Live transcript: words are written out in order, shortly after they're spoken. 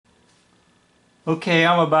Okay,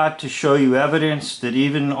 I'm about to show you evidence that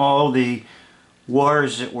even all the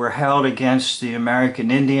wars that were held against the American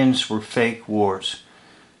Indians were fake wars.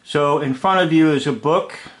 So in front of you is a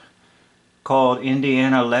book called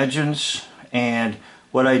Indiana Legends, and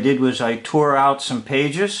what I did was I tore out some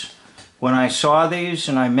pages when I saw these,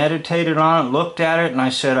 and I meditated on it, looked at it, and I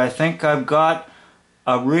said, I think I've got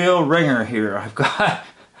a real ringer here.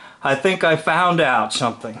 I think I found out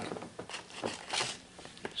something.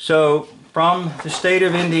 So from the state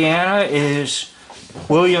of Indiana is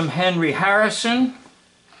William Henry Harrison,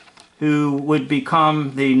 who would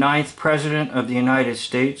become the 9th President of the United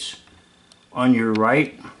States, on your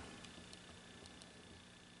right.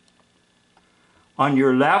 On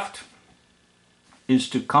your left is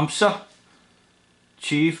Tecumseh,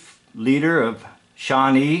 chief leader of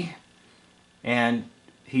Shawnee, and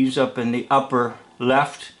he's up in the upper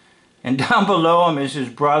left. And down below him is his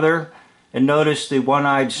brother, and notice the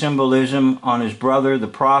one-eyed symbolism on his brother, the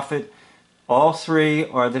prophet. All three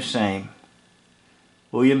are the same.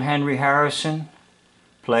 William Henry Harrison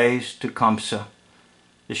plays Tecumseh,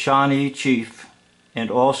 the Shawnee chief, and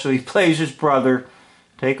also he plays his brother.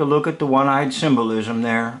 Take a look at the one-eyed symbolism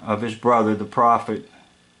there of his brother, the prophet.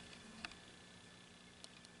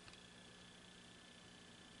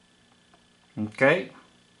 Okay,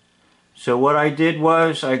 so what I did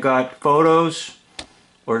was I got photos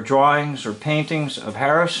or drawings or paintings of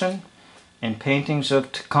Harrison and paintings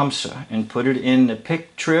of Tecumseh and put it in the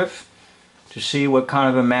Pictriv to see what kind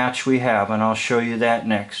of a match we have, and I'll show you that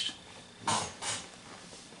next.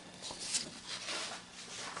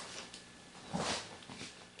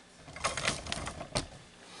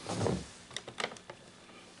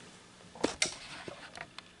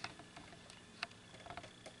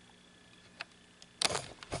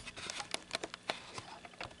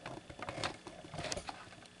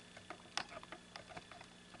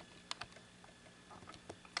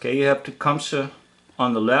 Okay, you have Tecumseh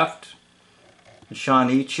on the left, the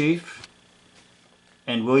Shawnee chief,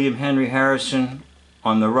 and William Henry Harrison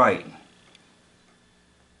on the right.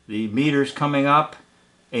 The meter's coming up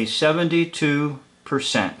a 72%.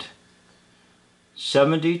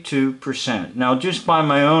 72%. Now, just by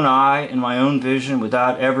my own eye and my own vision,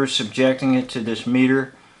 without ever subjecting it to this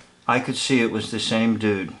meter, I could see it was the same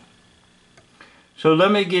dude. So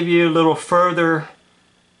let me give you a little further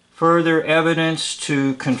evidence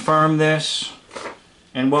to confirm this,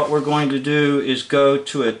 and what we're going to do is go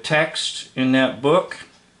to a text in that book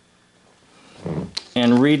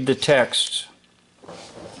and read the text.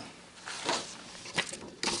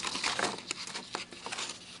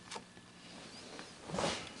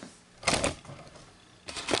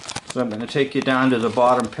 So I'm going to take you down to the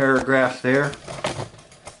bottom paragraph there.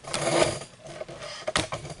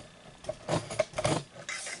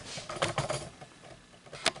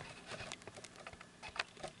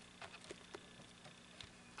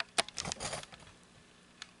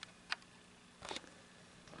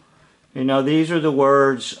 You know, these are the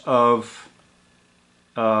words of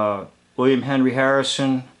William Henry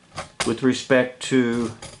Harrison with respect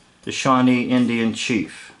to the Shawnee Indian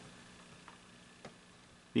chief.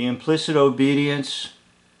 The implicit obedience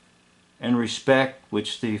and respect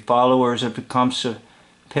which the followers of Tecumseh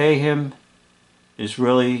pay him is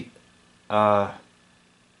really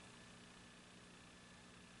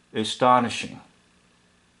astonishing.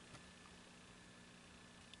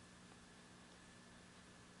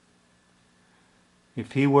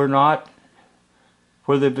 If he were not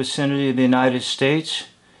for the vicinity of the United States,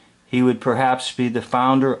 he would perhaps be the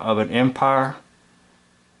founder of an empire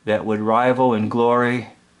that would rival in glory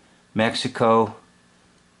Mexico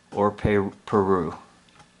or Peru.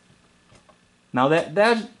 Now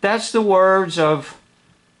that's the words of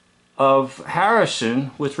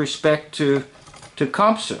Harrison with respect to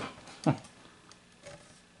Tecumseh.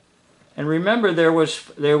 And remember, there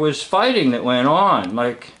was fighting that went on.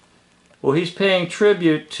 Like, well, he's paying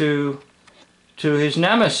tribute to his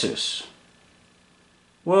nemesis.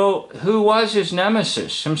 Well, who was his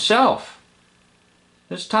nemesis? Himself.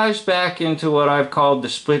 This ties back into what I've called the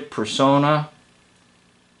split persona.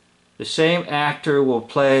 The same actor will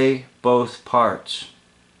play both parts.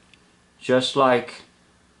 Just like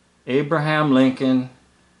Abraham Lincoln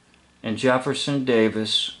and Jefferson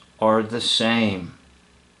Davis are the same.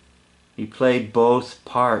 He played both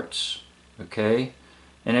parts, okay?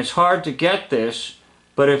 And it's hard to get this,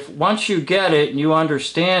 but if once you get it and you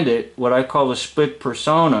understand it, what I call the split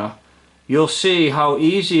persona, you'll see how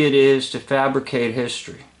easy it is to fabricate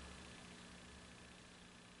history.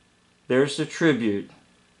 There's the tribute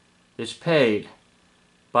that's paid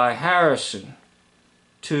by Harrison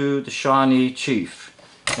to the Shawnee chief.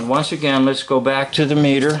 And once again, let's go back to the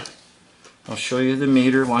meter. I'll show you the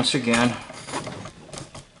meter once again,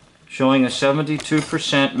 showing a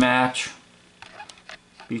 72% match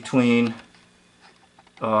between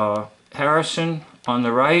Harrison on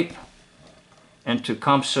the right and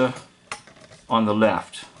Tecumseh on the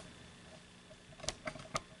left.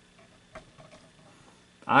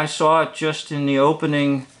 I saw it just in the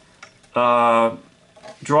opening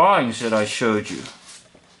drawings that I showed you.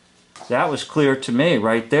 That was clear to me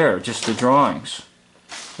right there, just the drawings.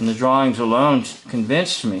 And the drawings alone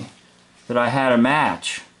convinced me that I had a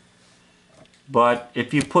match. But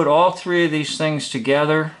if you put all three of these things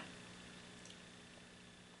together,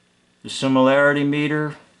 the similarity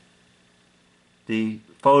meter, the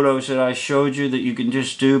photos that I showed you that you can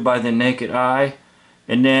just do by the naked eye,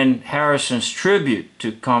 and then Harrison's tribute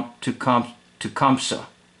to Tecumseh,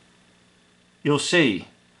 you'll see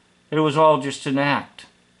that it was all just an act.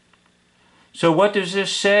 So what does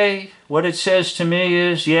this say? What it says to me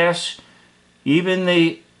is, yes, even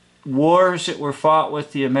the wars that were fought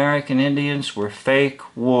with the American Indians were fake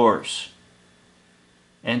wars.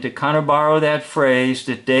 And to kind of borrow that phrase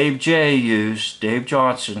that Dave J. used, Dave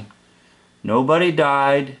Johnson, nobody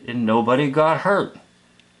died and nobody got hurt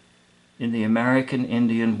in the American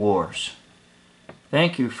Indian Wars.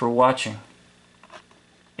 Thank you for watching.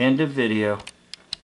 End of video.